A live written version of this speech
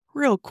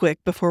Real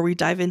quick before we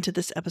dive into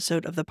this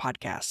episode of the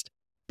podcast,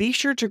 be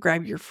sure to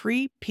grab your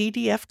free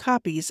PDF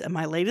copies of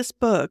my latest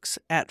books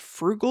at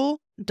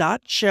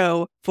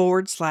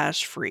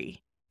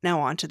frugal.show/free.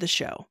 Now on to the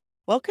show.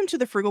 Welcome to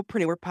the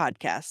Frugalpreneur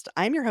Podcast.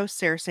 I'm your host,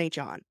 Sarah St.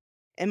 John,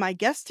 and my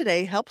guest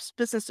today helps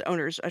business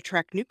owners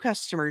attract new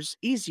customers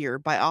easier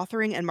by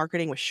authoring and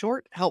marketing with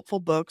short, helpful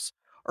books,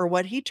 or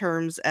what he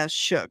terms as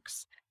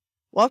shooks.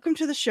 Welcome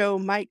to the show,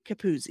 Mike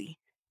Capuzzi.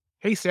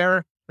 Hey,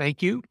 Sarah.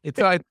 Thank you. It's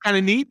kind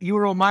of neat. You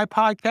were on my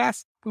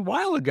podcast a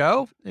while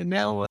ago, and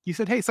now you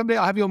said, hey, someday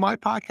I'll have you on my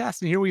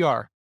podcast, and here we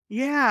are.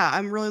 Yeah,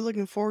 I'm really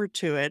looking forward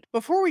to it.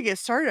 Before we get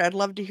started, I'd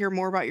love to hear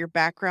more about your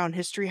background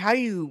history, how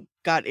you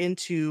got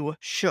into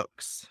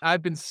Shooks.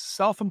 I've been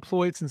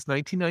self-employed since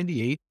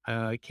 1998.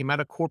 I came out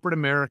of corporate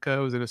America. I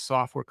was in a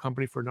software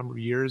company for a number of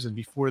years. And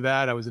before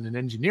that, I was in an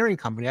engineering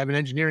company. I have an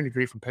engineering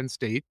degree from Penn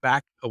State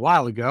back a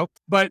while ago.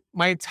 But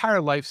my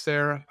entire life,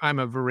 Sarah, I'm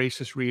a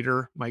voracious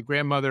reader. My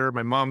grandmother,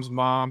 my mom's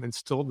mom,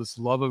 instilled this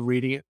love of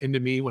reading into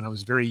me when I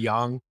was very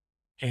young.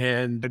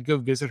 And I'd go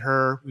visit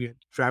her. We'd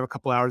drive a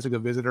couple hours to go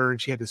visit her.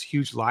 And she had this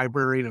huge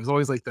library. And it was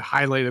always like the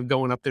highlight of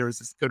going up there was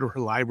just go to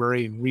her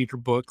library and read her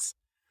books.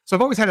 So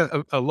I've always had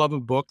a love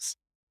of books.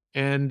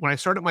 And when I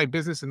started my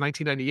business in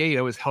 1998,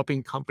 I was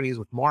helping companies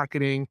with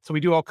marketing. So we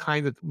do all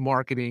kinds of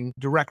marketing,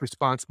 direct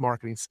response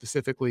marketing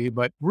specifically,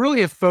 but really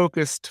have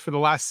focused for the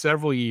last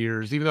several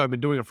years, even though I've been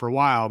doing it for a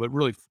while, but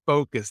really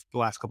focused the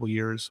last couple of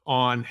years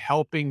on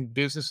helping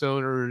business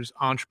owners,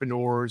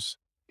 entrepreneurs,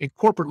 and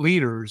corporate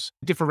leaders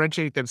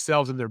differentiate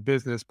themselves in their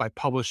business by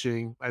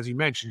publishing, as you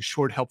mentioned,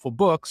 short, helpful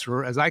books,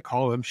 or as I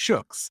call them,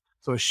 shooks.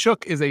 So a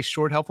shook is a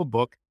short, helpful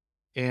book,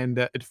 and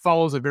it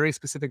follows a very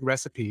specific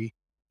recipe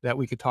that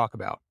we could talk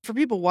about. For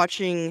people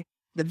watching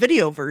the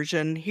video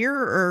version, here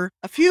are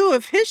a few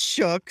of his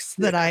shooks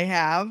that I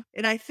have.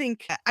 And I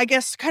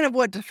guess kind of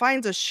what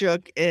defines a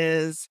shook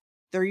is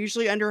they're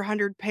usually under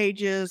 100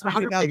 pages,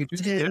 maybe 100 about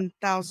pages.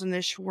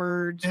 10,000-ish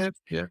words.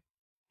 Yeah.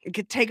 It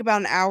could take about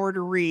an hour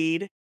to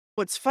read.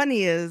 What's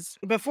funny is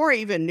before I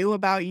even knew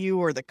about you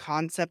or the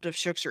concept of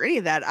shooks or any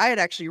of that, I had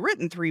actually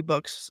written 3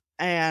 books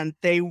and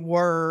they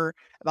were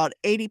about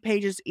 80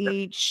 pages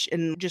each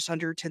and just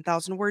under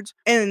 10,000 words.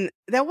 And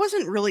that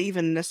wasn't really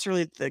even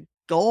necessarily the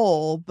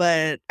goal,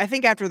 but I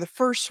think after the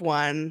first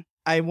one,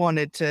 I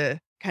wanted to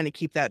kind of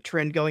keep that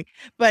trend going.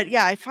 But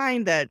yeah, I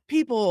find that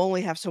people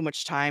only have so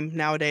much time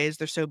nowadays.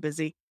 They're so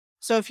busy.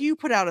 So if you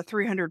put out a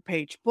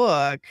 300-page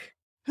book,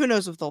 who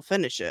knows if they'll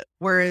finish it?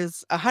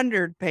 Whereas a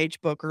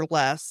 100-page book or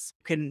less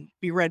can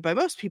be read by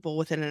most people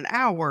within an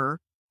hour.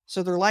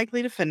 So they're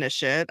likely to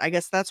finish it. I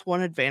guess that's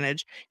one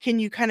advantage. Can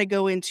you kind of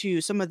go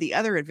into some of the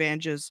other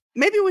advantages?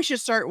 Maybe we should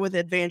start with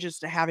advantages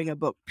to having a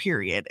book,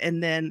 period.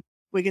 And then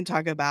we can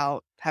talk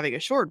about having a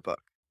short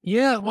book.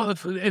 Yeah, well,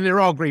 and they're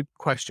all great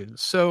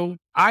questions. So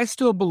I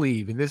still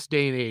believe in this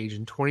day and age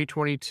in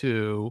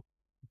 2022,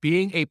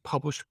 being a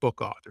published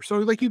book author. So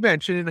like you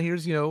mentioned, and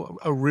here's,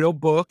 a real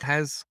book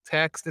has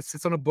text that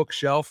sits on a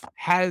bookshelf,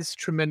 has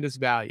tremendous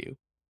value.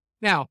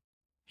 Now,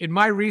 in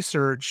my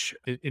research,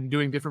 in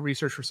doing different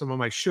research for some of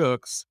my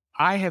shooks,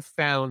 I have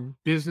found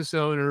business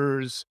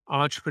owners,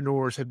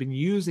 entrepreneurs have been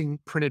using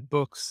printed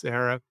books,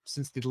 Sarah,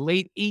 since the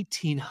late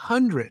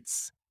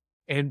 1800s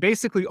and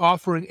basically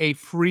offering a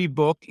free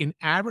book in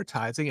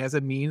advertising as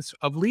a means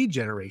of lead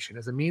generation,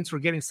 as a means for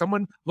getting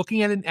someone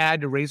looking at an ad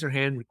to raise their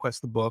hand,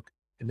 request the book,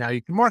 and now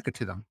you can market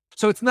to them.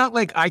 So it's not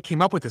like I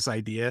came up with this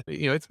idea.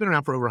 It's been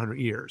around for over 100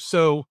 years.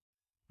 So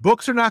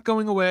books are not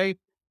going away.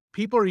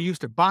 People are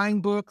used to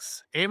buying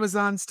books.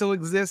 Amazon still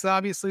exists,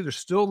 obviously. There's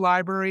still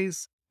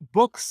libraries.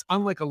 Books,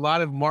 unlike a lot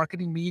of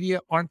marketing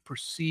media, aren't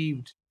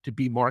perceived to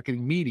be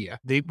marketing media.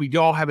 We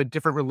all have a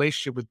different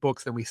relationship with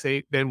books than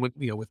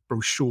with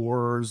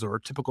brochures or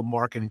typical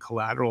marketing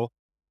collateral,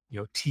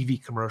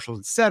 TV commercials,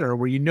 et cetera,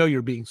 where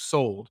you're being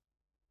sold.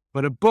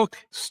 But a book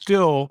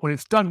still, when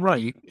it's done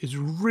right, is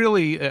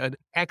really an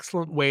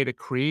excellent way to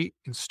create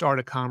and start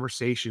a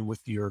conversation with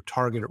your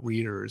target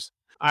readers.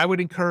 I would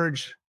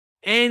encourage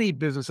any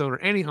business owner,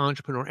 any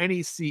entrepreneur, any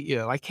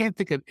CEO. I can't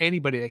think of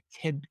anybody that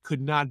could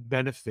not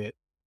benefit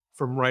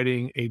from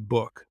writing a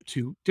book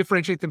to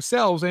differentiate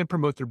themselves and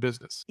promote their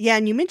business. Yeah,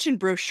 and you mentioned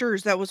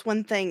brochures. That was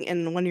one thing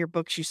in one of your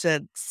books. You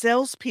said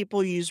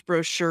salespeople use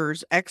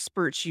brochures,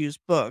 experts use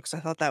books. I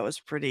thought that was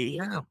pretty.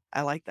 Yeah.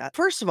 I like that.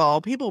 First of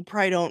all, people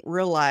probably don't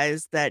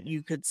realize that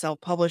you could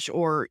self-publish,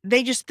 or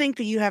they just think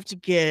that you have to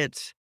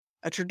get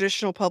a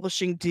traditional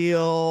publishing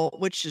deal,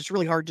 which is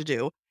really hard to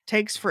do.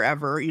 Takes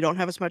forever. You don't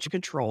have as much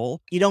control.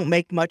 You don't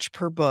make much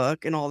per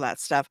book and all that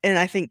stuff. And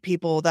I think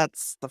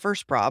that's the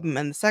first problem.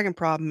 And the second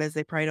problem is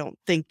they probably don't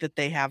think that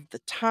they have the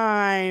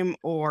time,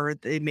 or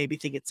they maybe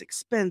think it's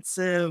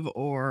expensive,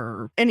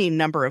 or any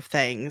number of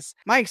things.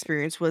 My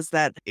experience was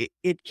that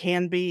it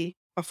can be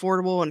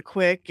affordable and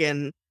quick,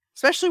 and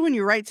especially when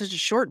you write such a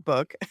short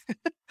book,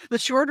 the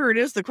shorter it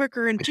is, the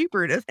quicker and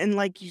cheaper it is. And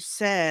like you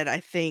said,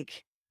 I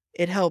think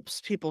It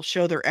helps people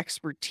show their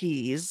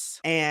expertise,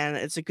 and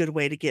it's a good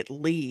way to get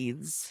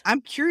leads.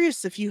 I'm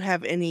curious if you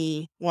have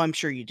any, well, I'm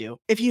sure you do.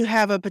 If you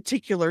have a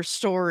particular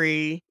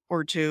story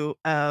or two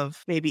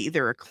of maybe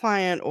either a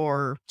client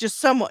or just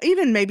some,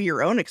 even maybe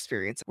your own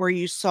experience where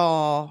you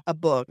saw a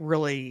book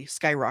really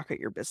skyrocket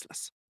your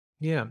business.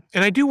 Yeah,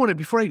 and I do wanna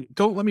before I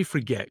don't let me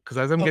forget, because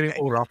as I'm getting Okay.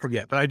 older, I'll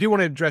forget, but I do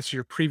wanna address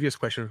your previous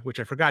question, which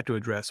I forgot to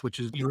address, which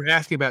is you were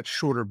asking about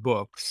shorter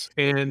books,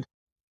 and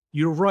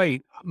you're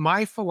right.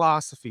 My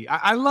philosophy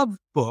I love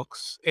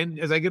books, and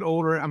as I get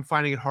older, I'm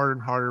finding it harder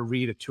and harder to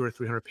read a 2 or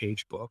 300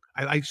 page book.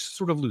 I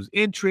sort of lose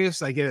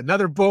interest, I get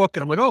another book,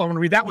 and I'm like, "Oh, I'm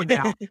gonna read that one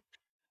now."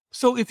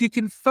 So if you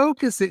can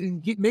focus it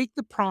and make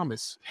the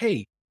promise,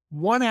 hey,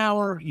 1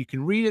 hour, you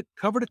can read it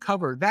cover to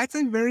cover. That's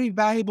a very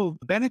valuable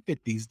benefit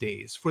these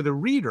days for the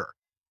reader.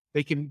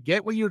 They can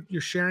get what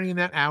you're sharing in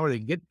that hour. They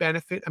can get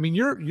benefit. I mean,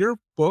 your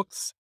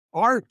books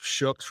are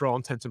shooks for all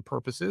intents and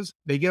purposes.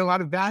 They get a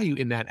lot of value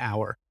in that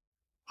hour.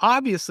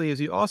 Obviously,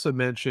 as you also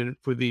mentioned,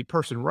 for the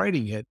person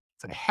writing it,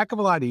 it's a heck of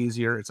a lot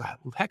easier. It's a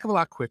heck of a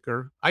lot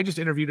quicker. I just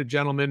interviewed a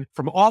gentleman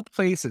from all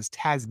places,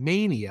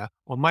 Tasmania,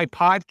 on my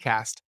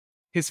podcast.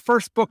 His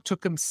first book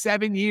took him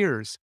 7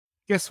 years.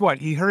 Guess what?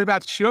 He heard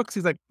about Shooks.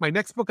 He's like, my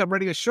next book, I'm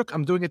writing a Shook.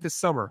 I'm doing it this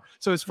summer.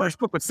 So his first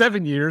book was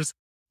 7 years.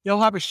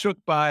 He'll have a Shook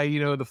by,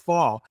 the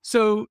fall.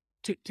 So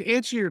to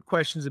answer your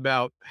questions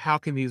about how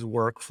can these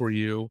work for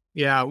you,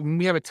 yeah,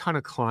 we have a ton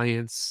of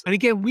clients. And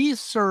again, we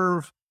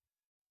serve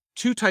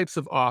two types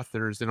of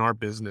authors in our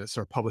business,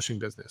 our publishing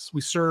business.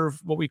 We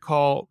serve what we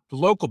call the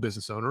local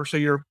business owner. So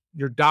your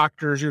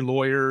doctors, your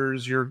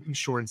lawyers, your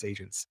insurance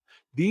agents.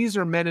 These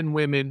are men and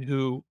women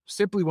who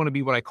simply want to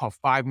be what I call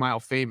 5 mile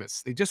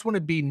famous. They just want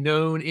to be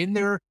known in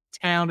their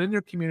town, in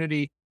their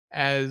community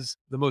as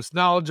the most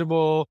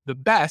knowledgeable, the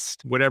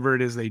best, whatever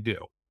it is they do.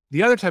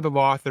 The other type of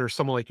author is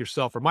someone like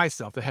yourself or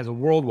myself that has a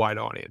worldwide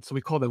audience. So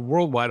we call them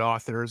worldwide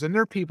authors, and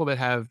they're people that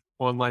have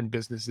online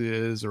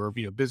businesses or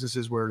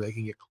businesses where they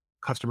can get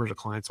customers or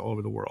clients all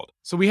over the world.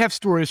 So we have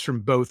stories from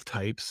both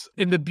types.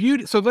 And the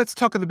beauty, so let's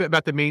talk a little bit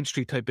about the Main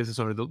Street type business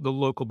owner, the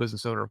local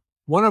business owner.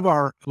 One of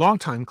our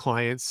longtime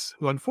clients,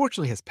 who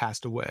unfortunately has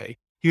passed away,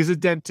 he was a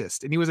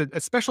dentist, and he was a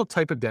special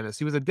type of dentist.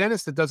 He was a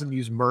dentist that doesn't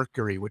use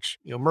mercury, which,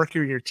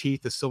 mercury in your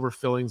teeth, the silver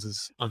fillings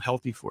is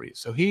unhealthy for you.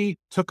 So he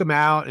took them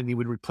out and he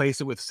would replace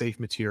it with safe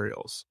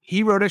materials.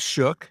 He wrote a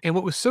shook. And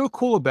what was so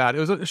cool about it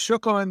was a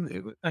shook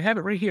I have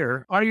it right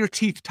here. Are your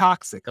teeth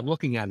toxic? I'm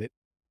looking at it.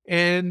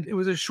 And it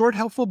was a short,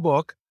 helpful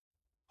book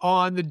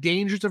on the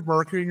dangers of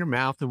mercury in your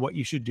mouth and what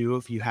you should do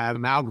if you have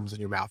amalgams in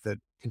your mouth that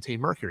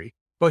contain mercury.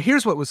 But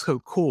here's what was so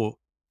cool,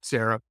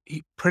 Sarah.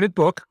 He printed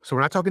book, so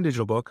we're not talking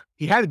digital book.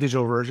 He had a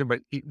digital version, but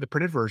the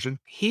printed version,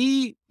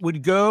 he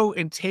would go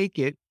and take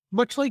it,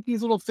 much like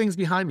these little things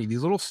behind me,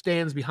 these little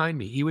stands behind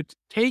me. He would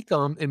take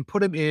them and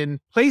put them in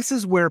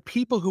places where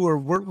people who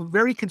were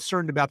very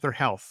concerned about their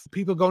health,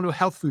 people going to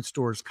health food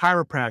stores,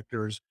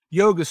 chiropractors,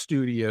 yoga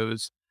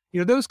studios,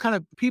 those kind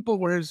of people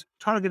where his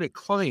targeted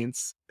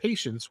clients,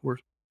 patients were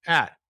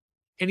at.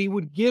 And he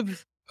would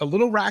give a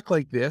little rack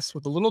like this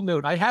with a little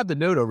note. I have the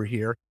note over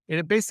here, and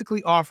it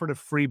basically offered a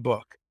free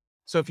book.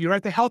 So if you're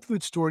at the health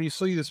food store and you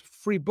see this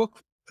free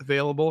book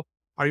available,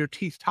 Are Your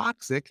Teeth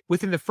Toxic?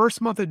 Within the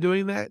first month of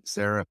doing that,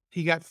 Sarah,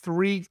 he got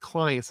 3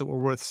 clients that were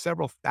worth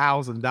several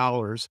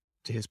 $1,000s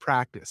to his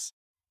practice.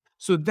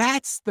 So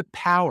that's the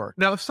power.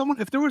 Now,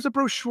 if there was a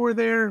brochure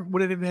there,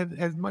 would it have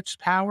had much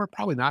power?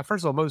 Probably not.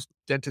 First of all, most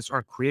dentists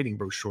aren't creating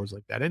brochures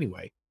like that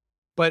anyway.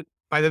 But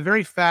by the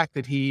very fact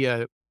that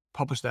he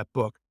published that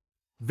book,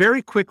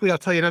 very quickly, I'll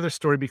tell you another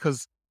story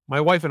because my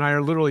wife and I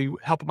are literally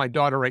helping my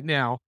daughter right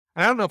now.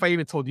 And I don't know if I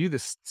even told you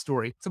this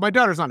story. So my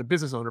daughter's not a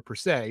business owner per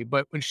se,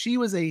 but when she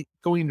was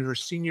going into her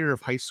senior year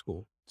of high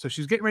school, so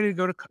she's getting ready to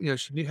go to,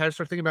 she had to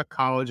start thinking about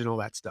college and all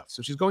that stuff.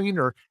 So she's going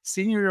into her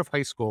senior year of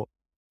high school.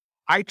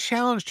 I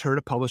challenged her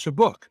to publish a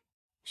book.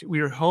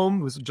 We were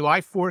home. It was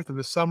July 4th in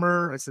the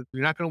summer. I said,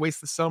 "You're not going to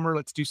waste the summer.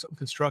 Let's do something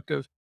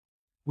constructive."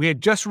 We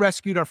had just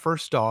rescued our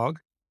first dog.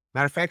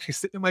 Matter of fact, she's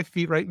sitting at my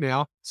feet right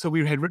now. So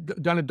we had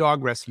done a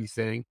dog rescue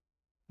thing.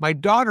 My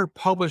daughter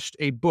published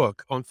a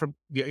book from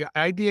the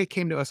idea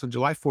came to us on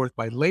July 4th.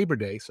 By Labor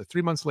Day, so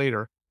 3 months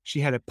later, she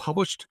had a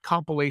published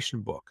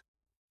compilation book.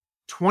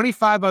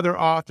 25 other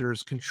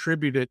authors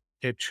contributed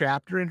a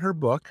chapter in her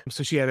book.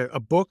 So she had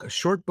a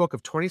short book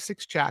of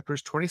 26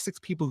 chapters, 26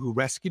 people who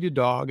rescued a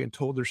dog and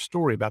told their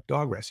story about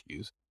dog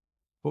rescues.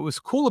 What was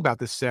cool about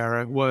this,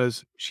 Sarah,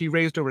 was she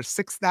raised over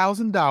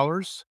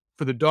 $6,000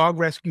 for the dog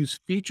rescues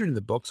featured in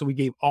the book. So we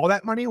gave all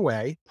that money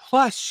away.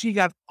 Plus, she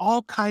got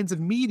all kinds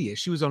of media.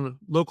 She was on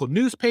local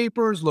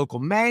newspapers, local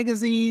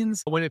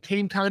magazines. When it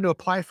came time to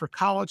apply for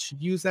college, she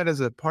used that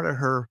as a part of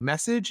her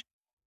message.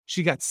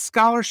 She got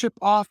scholarship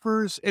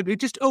offers. It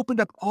just opened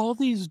up all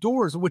these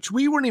doors, which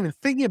we weren't even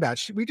thinking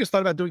about. We just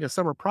thought about doing a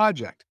summer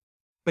project.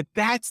 But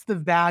that's the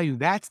value.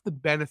 That's the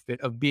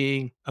benefit of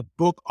being a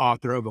book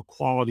author of a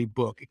quality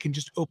book. It can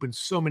just open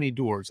so many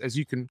doors, as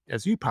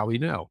you probably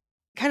know.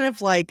 kind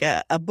of like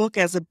a book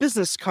as a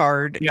business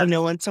card. Yes.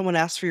 When someone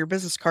asks for your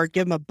business card,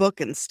 give them a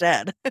book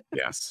instead.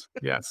 Yes.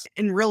 Yes.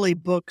 And really,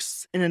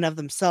 books in and of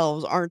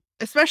themselves aren't,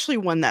 especially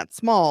one that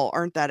small,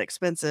 aren't that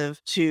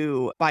expensive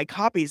to buy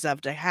copies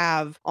of, to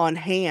have on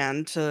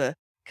hand to.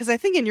 Because I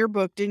think in your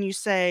book, didn't you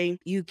say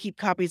you keep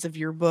copies of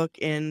your book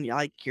in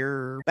like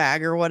your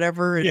bag or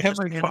whatever? And Yeah, just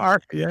my kind of,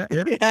 car. Yeah,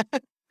 yeah. yeah.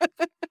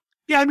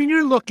 Yeah, I mean,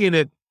 you're looking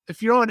at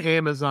if you're on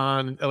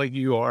Amazon like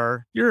you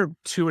are, you're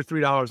 $2 or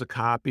 $3 a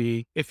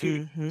copy. If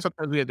you Hmm.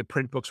 sometimes we had to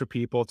print books for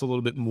people, it's a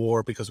little bit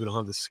more because we don't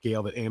have the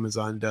scale that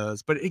Amazon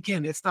does. But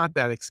again, it's not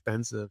that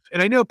expensive.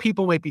 And I know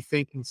people might be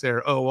thinking,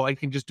 Sarah, oh, well, I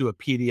can just do a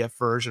PDF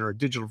version or a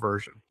digital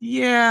version.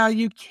 Yeah,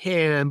 you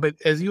can. But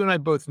as you and I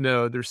both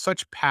know, there's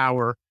such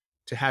power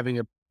to having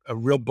a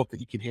real book that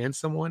you can hand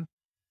someone.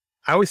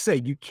 I always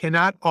say you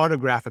cannot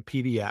autograph a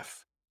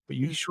PDF, but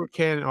you sure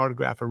can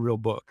autograph a real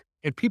book.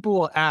 And people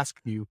will ask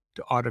you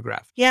to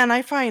autograph. Yeah, and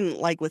I find,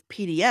 like, with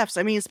PDFs,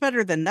 I mean, it's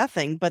better than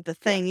nothing, but the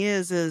Yeah. thing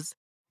is,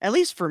 at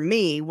least for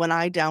me, when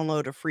I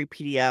download a free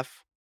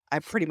PDF, I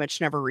pretty much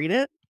never read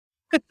it.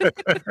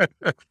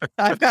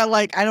 I've got,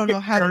 like, I don't know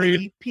how Very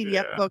many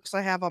PDF yeah. books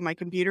I have on my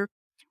computer,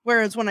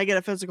 whereas when I get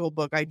a physical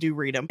book, I do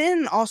read them.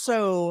 Then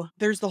also,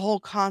 there's the whole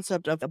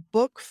concept of a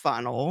book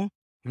funnel,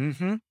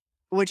 Mhm.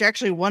 which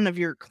actually one of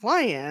your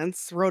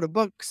clients wrote a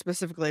book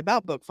specifically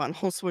about book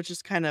funnels, which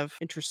is kind of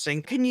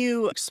interesting. Can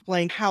you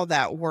explain how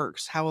that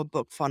works? How a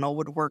book funnel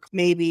would work,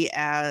 maybe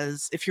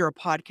as if you're a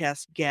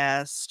podcast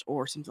guest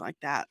or something like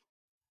that?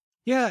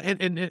 Yeah,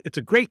 and it's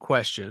a great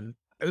question.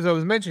 As I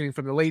was mentioning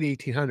from the late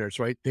 1800s,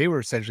 right? They were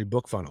essentially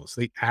book funnels.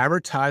 They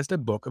advertised a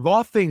book. Of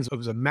all things, it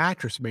was a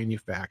mattress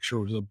manufacturer.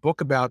 It was a book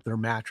about their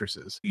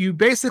mattresses. You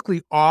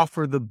basically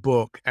offer the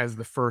book as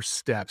the first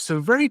step.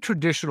 So very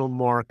traditional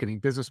marketing,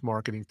 business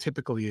marketing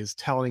typically is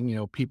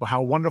telling, people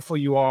how wonderful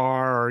you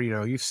are, or,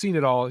 you've seen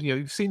it all,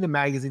 you've seen the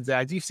magazines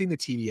ads, you've seen the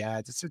TV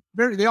ads.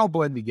 They all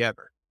blend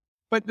together.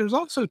 But there's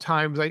also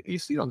times you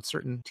see it on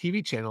certain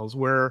TV channels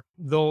where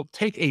they'll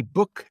take a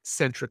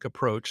book-centric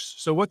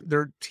approach. So what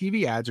their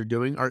TV ads are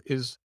doing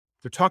is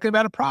they're talking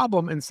about a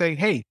problem and saying,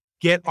 "Hey,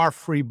 get our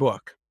free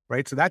book."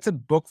 Right? So that's a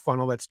book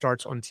funnel that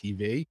starts on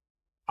TV.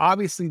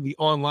 Obviously, the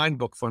online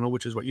book funnel,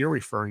 which is what you're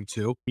referring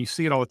to, you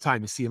see it all the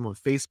time. You see them on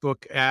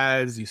Facebook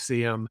ads, you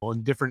see them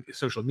on different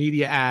social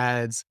media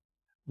ads,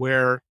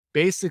 where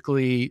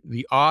basically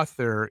the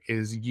author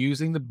is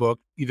using the book.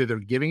 Either they're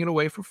giving it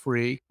away for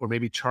free or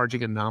maybe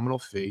charging a nominal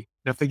fee.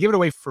 Now, if they give it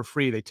away for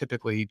free, they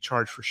typically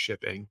charge for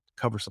shipping,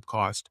 cover some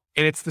cost.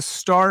 And it's the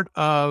start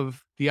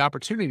of the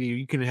opportunity.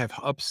 You can have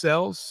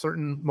upsells.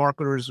 Certain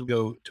marketers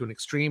go to an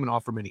extreme and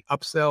offer many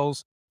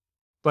upsells.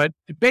 But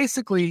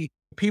basically,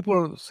 people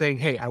are saying,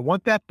 "Hey, I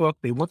want that book."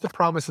 They want the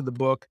promise of the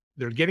book.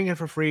 They're getting it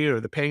for free or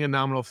they're paying a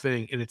nominal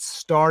thing, and it's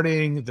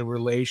starting the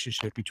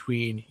relationship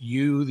between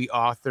you, the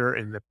author,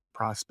 and the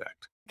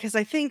prospect. Because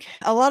I think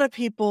a lot of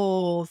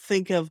people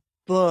think of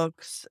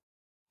books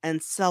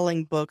and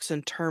selling books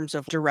in terms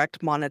of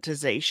direct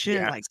monetization,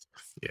 Yes. like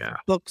Yeah.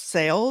 book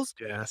sales,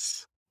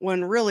 Yes.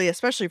 when really,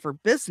 especially for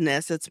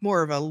business, it's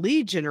more of a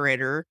lead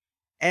generator.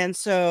 And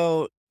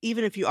so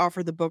even if you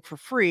offer the book for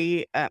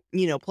free,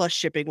 plus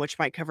shipping, which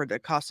might cover the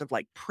cost of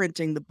like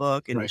printing the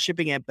book and Right.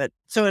 shipping it, but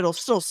so it'll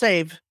still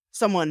save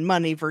someone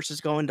money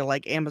versus going to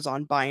like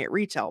Amazon buying it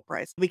retail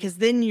price, because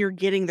then you're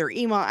getting their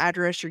email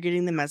address, you're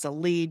getting them as a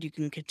lead, you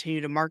can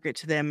continue to market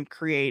to them,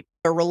 create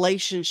a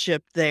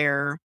relationship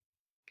there.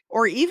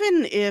 Or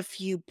even if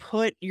you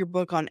put your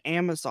book on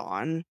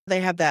Amazon, they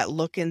have that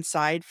look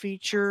inside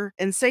feature.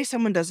 And say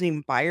someone doesn't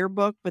even buy your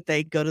book, but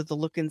they go to the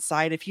look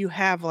inside. If you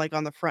have like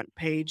on the front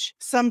page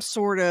some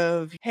sort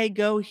of, hey,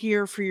 go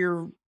here for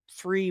your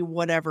free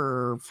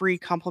whatever, free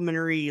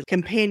complimentary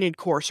companion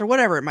course or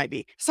whatever it might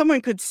be, someone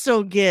could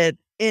still get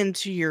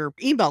into your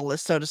email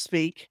list, so to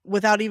speak,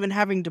 without even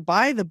having to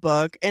buy the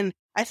book. And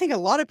I think a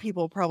lot of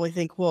people probably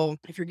think, well,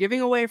 if you're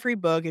giving away a free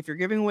book, if you're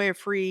giving away a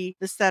free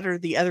this, that, or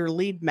the other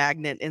lead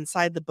magnet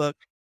inside the book,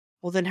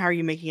 well, then how are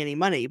you making any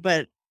money?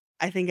 But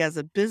I think as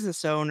a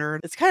business owner,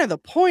 it's kind of the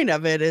point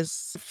of it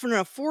is for an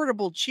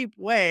affordable, cheap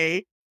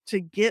way to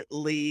get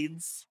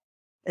leads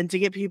and to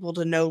get people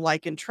to know,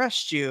 like, and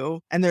trust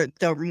you. And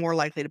they're more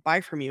likely to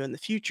buy from you in the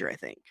future, I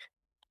think.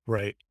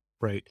 Right,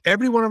 right.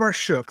 Every one of our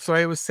shooks, so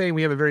I was saying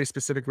we have a very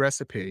specific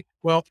recipe.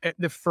 Well, at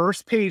the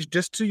first page,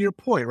 just to your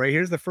point, right?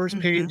 Here's the first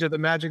Mhm. page of the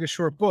Magic of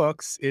Short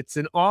Books. It's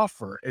an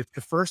offer. It's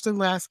the first and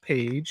last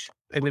page.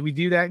 And then we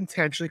do that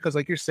intentionally because,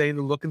 like you're saying,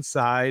 the look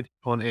inside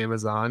on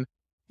Amazon,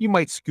 you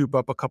might scoop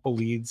up a couple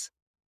leads.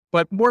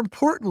 But more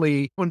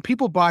importantly, when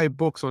people buy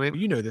books on Amazon,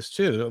 you know this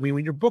too. I mean,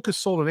 when your book is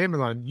sold on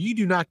Amazon, you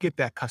do not get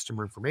that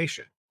customer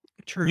information.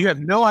 You True. have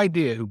no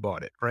idea who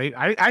bought it, right?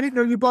 I didn't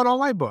know you bought all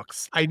my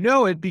books. I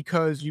know it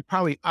because you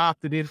probably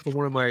opted in for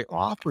one of my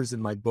offers in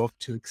my book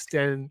to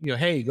extend,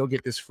 hey, go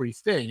get this free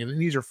thing. And then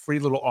these are free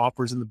little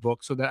offers in the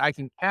book so that I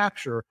can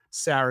capture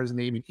Sarah's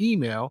name and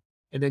email.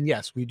 And then,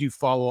 yes, we do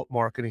follow up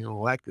marketing and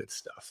all that good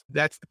stuff.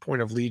 That's the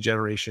point of lead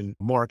generation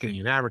marketing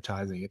and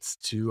advertising. It's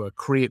to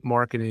create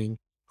marketing,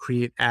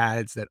 create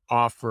ads that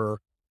offer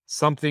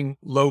something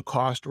low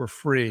cost or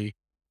free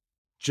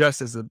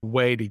just as a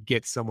way to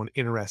get someone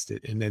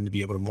interested and then to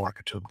be able to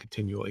market to them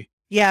continually.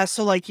 Yeah,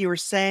 so like you were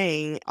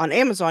saying on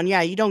Amazon,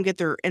 yeah, you don't get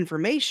their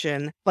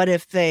information, but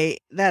if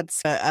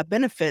that's a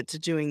benefit to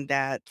doing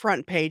that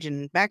front page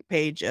and back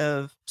page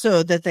of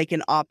so that they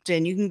can opt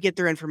in, you can get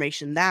their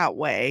information that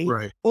way.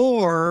 Right.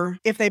 Or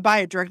if they buy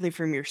it directly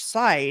from your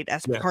site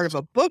as part of Yes.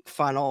 a book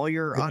funnel,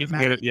 you're You can get it. Yeah.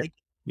 automatically,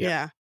 Yeah.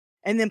 yeah.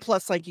 And then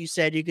plus, like you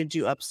said, you can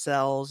do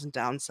upsells and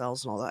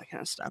downsells and all that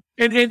kind of stuff.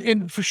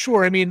 And for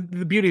sure, I mean,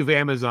 the beauty of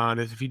Amazon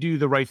is if you do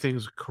the right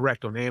things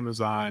correct on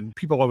Amazon,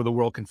 people all over the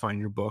world can find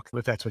your book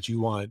if that's what you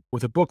want.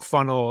 With a book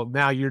funnel,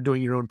 now you're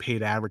doing your own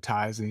paid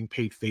advertising,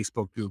 paid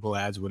Facebook, Google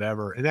ads,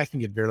 whatever, and that can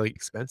get very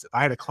expensive.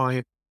 I had a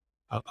client,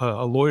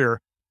 a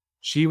lawyer,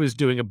 she was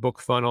doing a book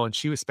funnel and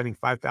she was spending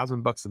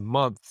 $5,000 a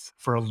month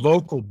for a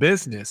local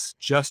business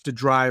just to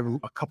drive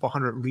a couple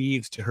hundred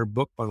leads to her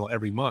book funnel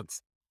every month.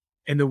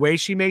 And the way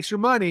she makes her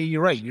money,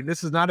 you're right.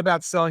 This is not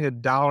about selling a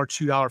dollar,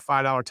 $2,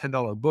 $5,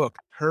 $10 book.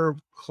 Her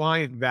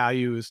client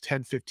value is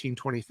 10, 15,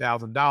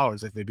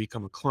 $20,000 if they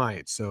become a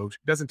client. So it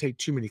doesn't take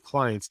too many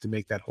clients to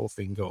make that whole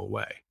thing go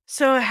away.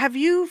 So have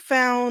you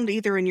found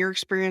either in your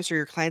experience or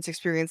your client's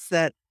experience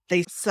that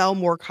they sell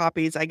more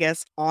copies, I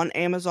guess, on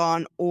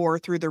Amazon or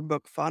through their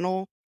book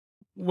funnel?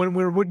 When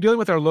we're dealing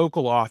with our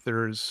local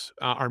authors,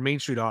 our Main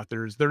Street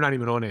authors, they're not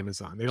even on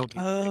Amazon. They don't.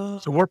 Oh.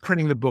 So we're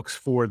printing the books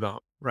for them,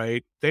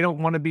 right? They don't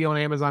want to be on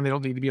Amazon. They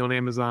don't need to be on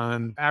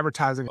Amazon.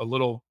 Advertising a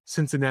little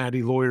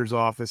Cincinnati lawyer's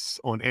office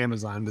on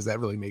Amazon, does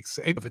that really make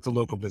sense if it's a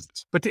local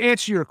business? But to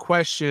answer your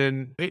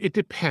question, it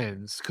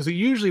depends because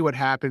usually what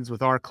happens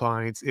with our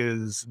clients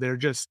is they're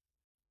just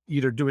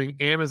either doing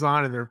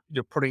Amazon and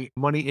they're putting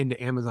money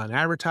into Amazon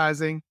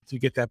advertising to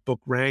get that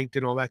book ranked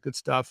and all that good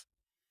stuff,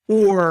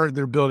 or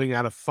they're building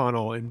out a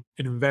funnel and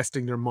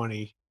investing their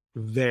money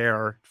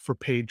there for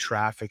paid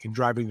traffic and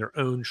driving their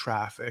own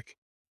traffic.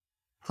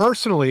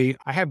 Personally,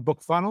 I have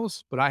book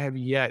funnels, but I have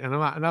yet, and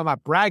I'm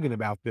not bragging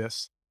about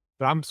this,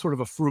 but I'm sort of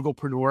a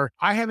frugalpreneur.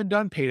 I haven't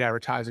done paid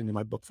advertising in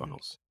my book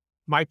funnels.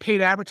 My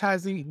paid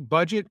advertising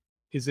budget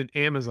is in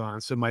Amazon,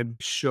 so my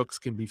shooks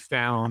can be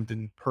found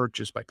and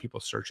purchased by people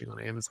searching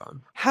on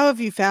Amazon. How have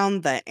you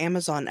found the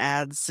Amazon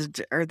ads?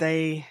 Are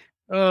they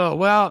Oh,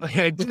 well,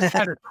 I just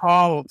had a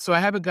call. So I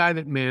have a guy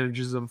that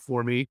manages them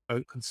for me,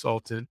 a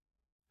consultant.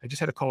 I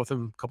just had a call with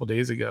him a couple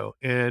days ago.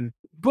 And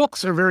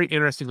books are very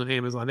interesting on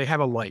Amazon. They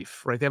have a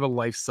life, right? They have a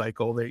life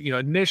cycle. They,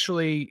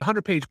 initially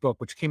 100-page book,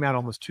 which came out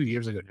almost 2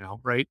 years ago now,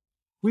 right?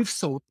 We've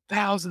sold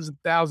thousands and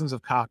thousands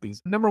of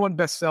copies. Number one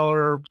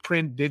bestseller,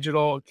 print,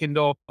 digital,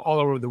 Kindle, all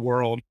over the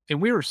world.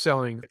 And we were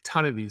selling a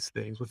ton of these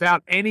things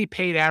without any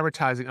paid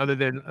advertising other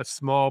than a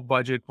small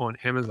budget on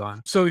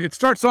Amazon. So it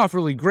starts off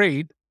really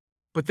great.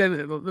 But then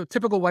the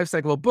typical life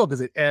cycle of a book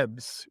is it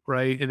ebbs,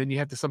 right? And then you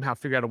have to somehow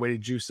figure out a way to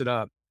juice it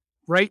up.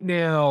 Right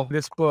now,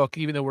 this book,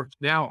 even though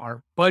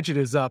our budget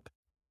is up,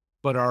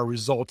 but our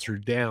results are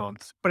down.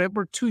 But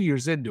we're 2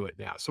 years into it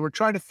now. So we're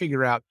trying to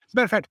figure out. As a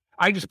matter of fact,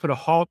 I just put a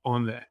halt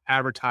on the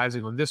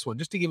advertising on this one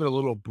just to give it a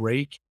little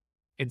break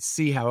and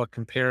see how it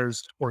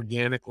compares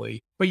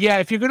organically. But yeah,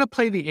 if you're going to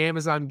play the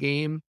Amazon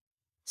game,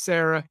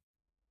 Sarah,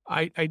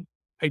 I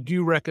I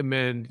do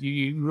recommend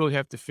you really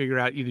have to figure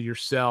out either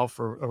yourself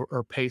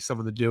or pay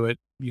someone to do it,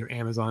 your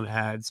Amazon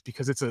ads,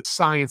 because it's a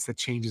science that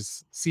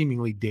changes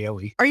seemingly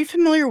daily. Are you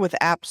familiar with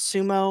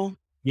AppSumo?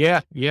 Yeah,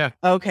 yeah.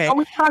 Okay. Oh,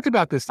 we talked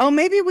about this. Oh,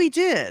 maybe we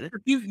did.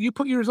 You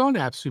put yours on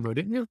AppSumo,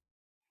 didn't you?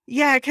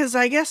 Yeah, because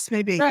I guess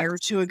maybe a year or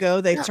Yes. 2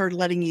 ago, they Yeah. started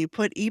letting you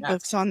put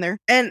ebooks Yes. on there,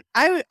 and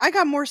I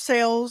got more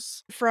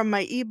sales from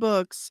my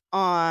ebooks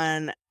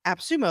on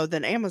AppSumo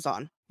than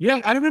Amazon. Yeah,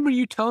 I remember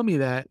you telling me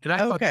that, and I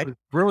thought that Okay. was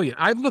brilliant.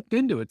 I've looked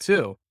into it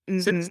too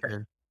since Mhm.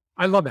 then.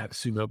 I love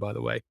AppSumo, by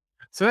the way.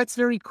 So that's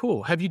very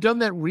cool. Have you done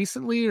that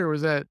recently, or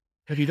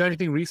have you done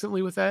anything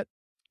recently with that?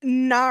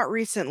 Not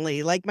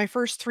recently, like, my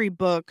first 3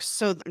 books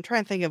so I'm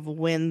trying to think of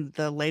when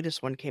the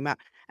latest one came out.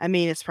 I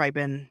mean, it's probably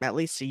been at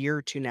least a year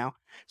or 2 now.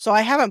 So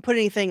I haven't put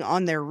anything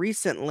on there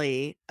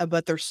recently,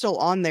 but they're still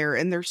on there,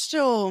 and they're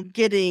still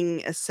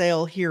getting a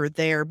sale here or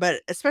there,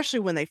 but especially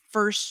when they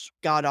first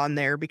got on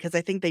there, because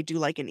I think they do,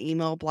 like, an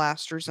email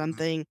blast or Mhm.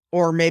 something,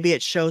 or maybe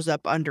it shows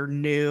up under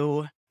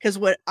new. Because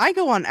what I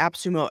go on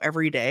AppSumo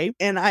every day,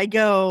 and I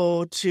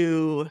go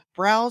to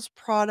browse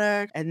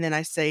product, and then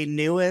I say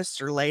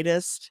newest or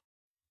latest.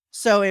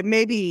 So it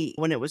may be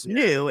when it was Yeah.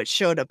 new, it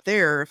showed up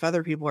there if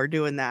other people are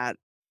doing that.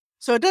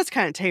 So it does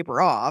kinda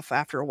taper off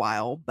after a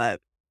while,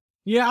 but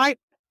Yeah,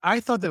 I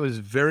thought that was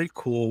very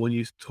cool when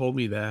you told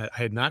me that. I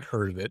had not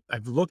heard of it.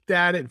 I've looked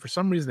at it, and for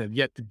some reason, I've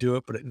yet to do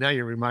it, but now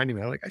you're reminding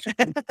me. I'm like, I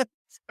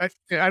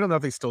should. I don't know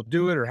if they still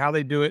do it or how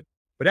they do it,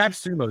 but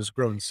AppSumo has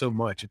grown so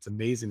much. It's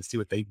amazing to see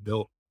what they've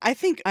built. I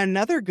think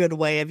another good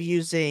way of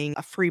using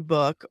a free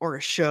book or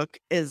a shook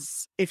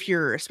is if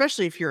you're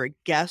especially if you're a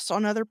guest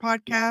on other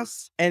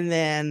podcasts, and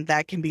then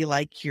that can be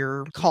like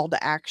your call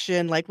to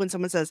action. Like when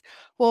someone says,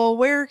 "Well,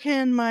 where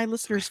can my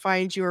listeners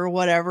find you?" or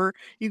whatever,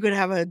 you could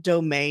have a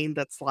domain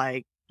that's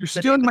like You're the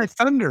name stealing of my the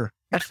thunder.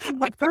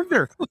 Like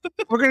thunder.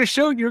 You're going to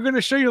show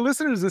your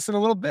listeners this in a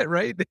little bit,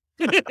 right? Right,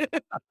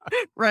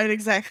 You're going to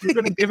exactly.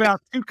 give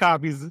out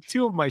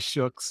two of my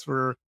shooks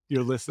for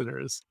your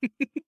listeners.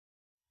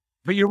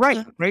 But you're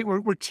right, right?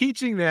 We're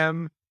teaching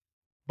them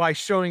by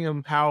showing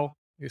them how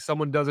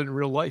someone does it in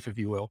real life, if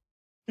you will.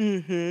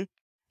 Mhm.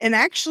 And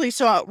actually,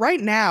 so, right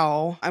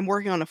now, I'm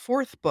working on a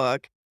 4th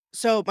book.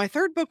 So, my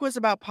 3rd book was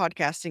about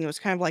podcasting, it was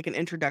kind of like an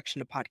introduction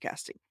to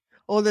podcasting.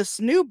 Well, this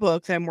new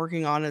book that I'm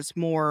working on is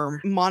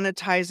more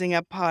monetizing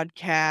a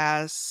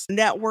podcast,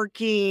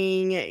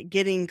 networking,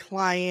 getting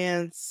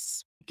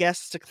clients,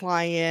 guests to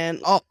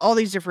client, all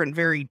these different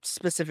very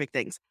specific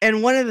things.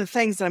 And one of the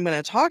things that I'm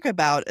gonna talk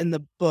about in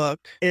the book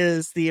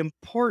is the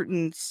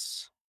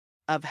importance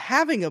of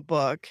having a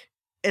book,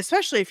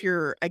 especially if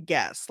you're a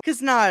guest,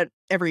 because not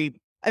every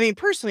I mean,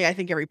 personally, I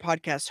think every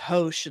podcast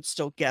host should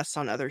still guest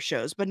on other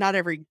shows, but not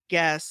every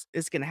guest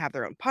is gonna have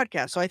their own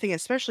podcast. So I think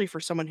especially for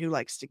someone who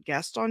likes to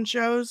guest on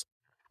shows,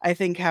 I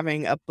think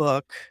having a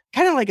book,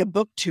 kinda like a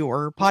book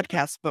tour,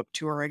 podcast book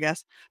tour, I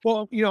guess.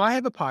 Well, I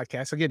have a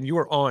podcast. Again, you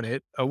were on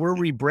it. We're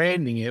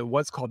rebranding it.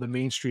 What's called the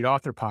Main Street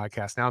Author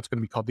Podcast. Now it's going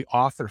to be called the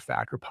Author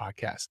Factor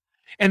Podcast.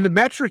 And the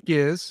metric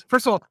is,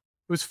 first of all, it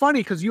was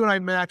funny because you and I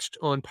matched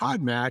on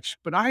Podmatch,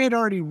 but I had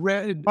already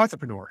read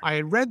Entrepreneur. I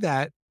had read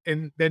that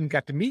and then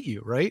got to meet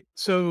you, right?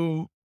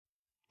 So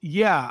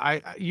yeah,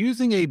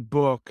 using a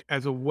book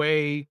as a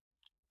way.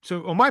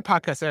 So on my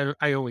podcast,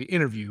 I only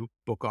interview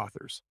book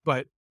authors,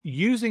 but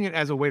using it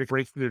as a way to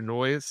break through the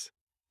noise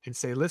and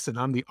say, listen,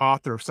 I'm the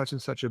author of such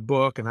and such a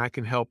book, and I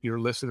can help your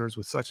listeners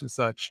with such and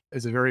such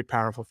is a very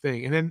powerful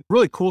thing. And then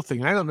really cool thing,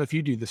 and I don't know if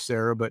you do this,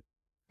 Sarah, but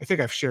I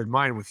think I've shared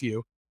mine with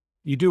you.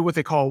 You do what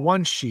they call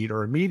one sheet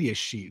or a media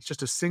sheet. It's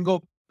just it's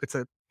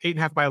a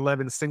 8.5 by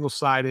 11, single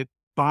sided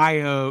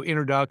bio,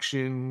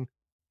 introduction,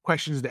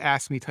 questions to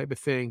ask me type of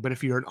thing. But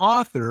if you're an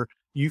author,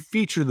 you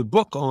feature the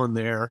book on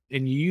there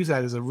and you use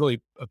that as a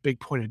big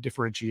point of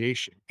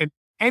differentiation. And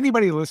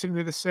anybody listening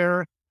to this,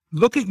 Sarah,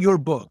 look at your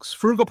books,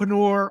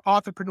 Frugalpreneur,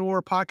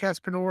 Authorpreneur,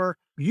 Podcastpreneur.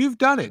 You've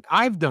done it.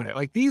 I've done it.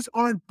 Like these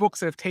aren't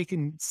books that have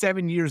taken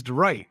 7 years to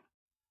write,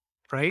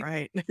 right?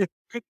 Right.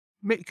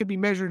 It could be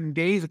measured in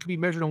days. It could be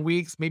measured in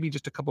weeks, maybe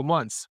just a couple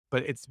months,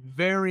 but it's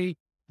very,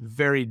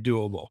 very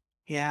doable.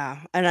 Yeah,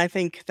 and I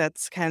think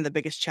that's kind of the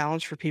biggest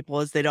challenge for people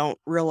is they don't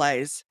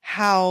realize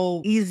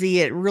how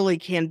easy it really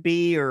can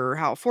be or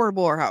how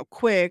affordable or how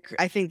quick.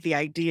 I think the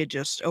idea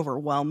just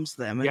overwhelms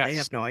them and they Yes.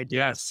 have no idea,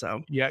 Yes.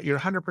 so Yeah, you're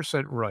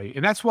 100% right.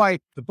 And that's why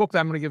the book that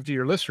I'm going to give to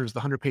your listeners,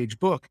 the 100-page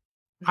book,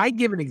 I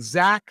give an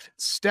exact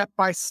step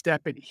by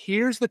step. And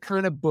here's the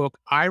kind of book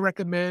I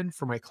recommend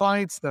for my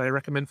clients that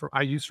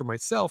I use for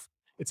myself.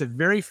 It's a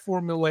very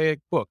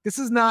formulaic book. This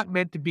is not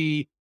meant to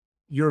be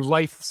your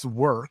life's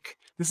work.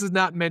 This is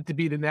not meant to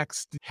be the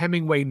next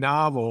Hemingway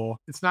novel.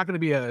 It's not going to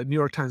be a New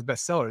York Times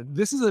bestseller.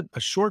 This is a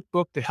short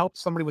book to help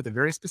somebody with a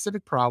very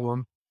specific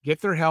problem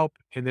get their help.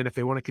 And then if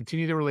they want to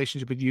continue their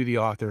relationship with you, the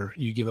author,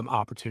 you give them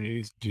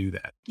opportunities to do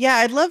that. yeah,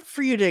 I'd love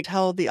for you to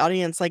tell the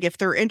audience, like, if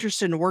they're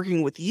interested in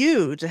working with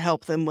you to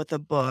help them with a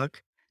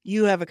book,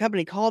 you have a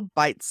company called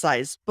Bite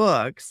Size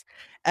Books,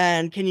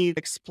 and can you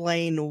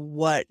explain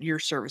what your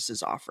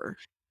services offer?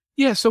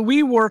 Yeah. So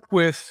we work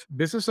with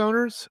business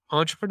owners,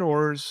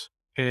 entrepreneurs,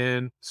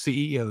 and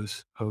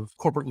CEOs of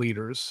corporate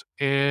leaders.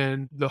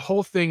 And the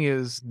whole thing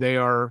is they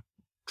are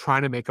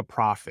trying to make a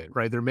profit,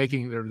 right?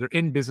 They're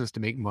in business to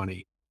make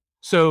money.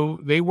 So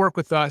they work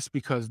with us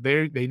because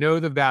they know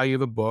the value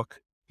of a book,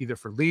 either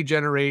for lead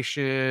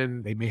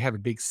generation, they may have a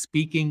big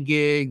speaking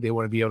gig, they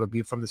want to be able to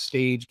be from the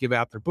stage, give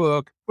out their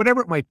book,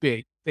 whatever it might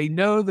be. They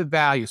know the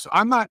value. So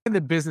I'm not in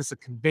the business of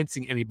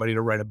convincing anybody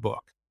to write a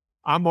book.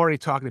 I'm already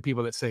talking to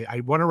people that say,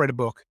 I want to write a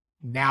book.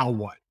 Now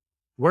what?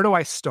 Where do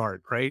I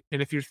start? Right.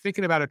 And if you're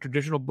thinking about a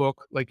traditional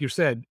book, like you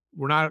said,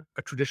 we're not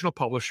a traditional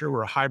publisher,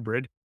 we're a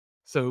hybrid.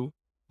 So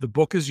the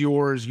book is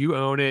yours, you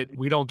own it.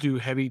 We don't do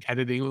heavy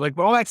editing, like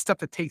all that stuff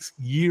that takes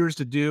years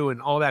to do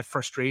and all that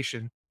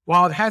frustration.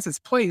 While it has its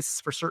place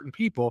for certain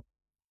people,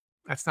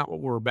 that's not what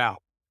we're about.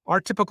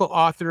 Our typical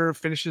author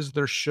finishes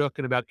their shook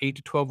in about 8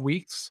 to 12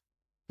 weeks.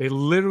 They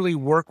literally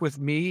work with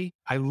me.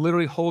 I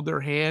literally hold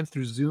their hand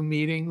through Zoom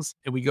meetings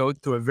and we go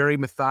through a very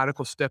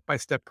methodical step by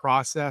step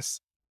process.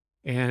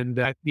 And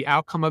the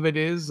outcome of it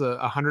is a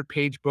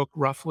 100-page book,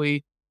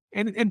 roughly.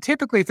 And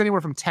typically it's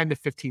anywhere from 10 to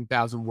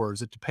 15,000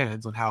 words. It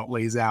depends on how it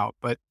lays out.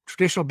 But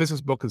traditional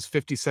business book is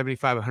 50,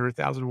 75,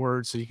 100,000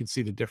 words. So you can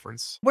see the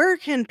difference. Where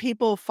can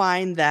people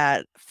find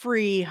that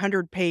free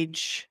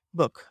 100-page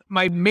book?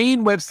 My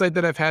main website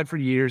that I've had for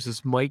years is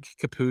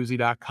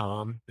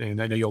mikecapuzzi.com.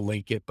 And I know you'll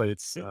link it, but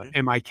it's Mhm.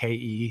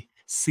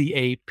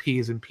 MIKECAP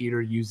as in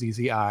Peter,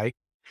 UZZI.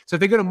 So if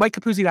they go to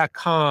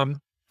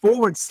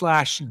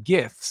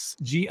mikecapuzzi.com/gifts,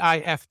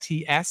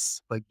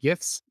 GIFTS, like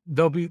gifts,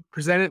 they'll be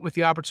presented with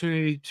the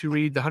opportunity to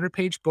read the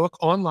 100-page book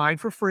online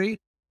for free.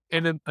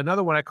 And then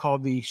another one I call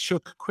the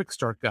Shook Quick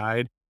Start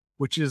Guide,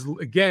 which is,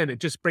 again, it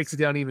just breaks it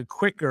down even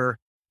quicker.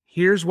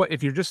 Here's what,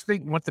 if you're just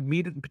thinking, want the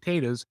meat and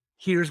potatoes,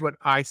 here's what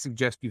I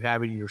suggest you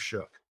have in your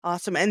shook.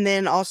 Awesome. And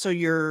then also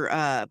your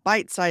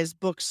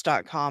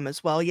bitesizedbooks.com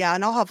as well. Yeah,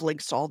 and I'll have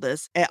links to all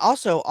this. And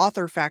also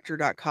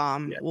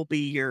authorfactor.com Yeah. will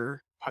be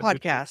your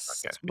Podcast,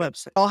 podcast yeah.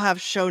 website. I'll have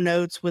show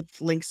notes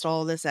with links to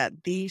all this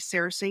at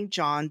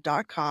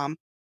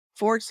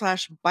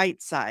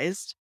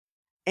thesarahstjohn.com/bite-sized.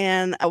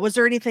 And was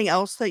there anything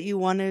else that you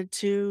wanted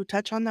to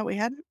touch on that we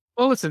hadn't?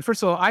 Well, listen,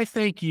 first of all, I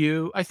thank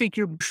you. I think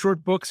your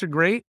short books are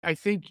great. I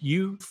think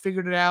you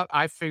figured it out.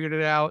 I figured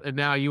it out. And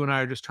now you and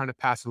I are just trying to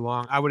pass it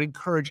along. I would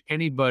encourage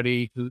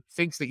anybody who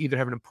thinks they either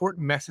have an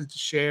important message to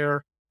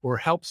share or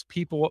helps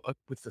people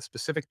with a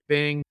specific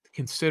thing,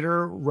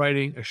 consider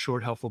writing a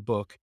short, helpful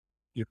book.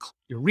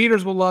 Your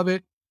readers will love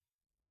it.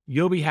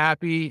 You'll be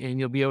happy and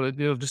you'll be able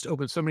to, it'll just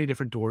open so many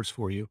different doors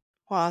for you.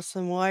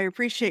 Awesome. Well, I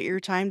appreciate your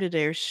time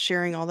today,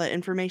 sharing all that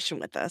information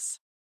with us.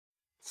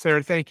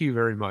 Sarah, thank you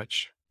very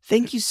much.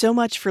 Thank you so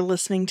much for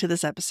listening to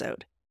this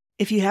episode.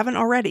 If you haven't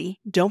already,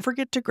 don't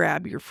forget to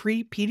grab your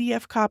free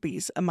PDF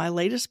copies of my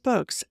latest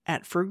books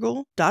at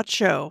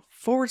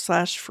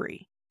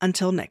frugal.show/free.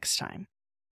 Until next time.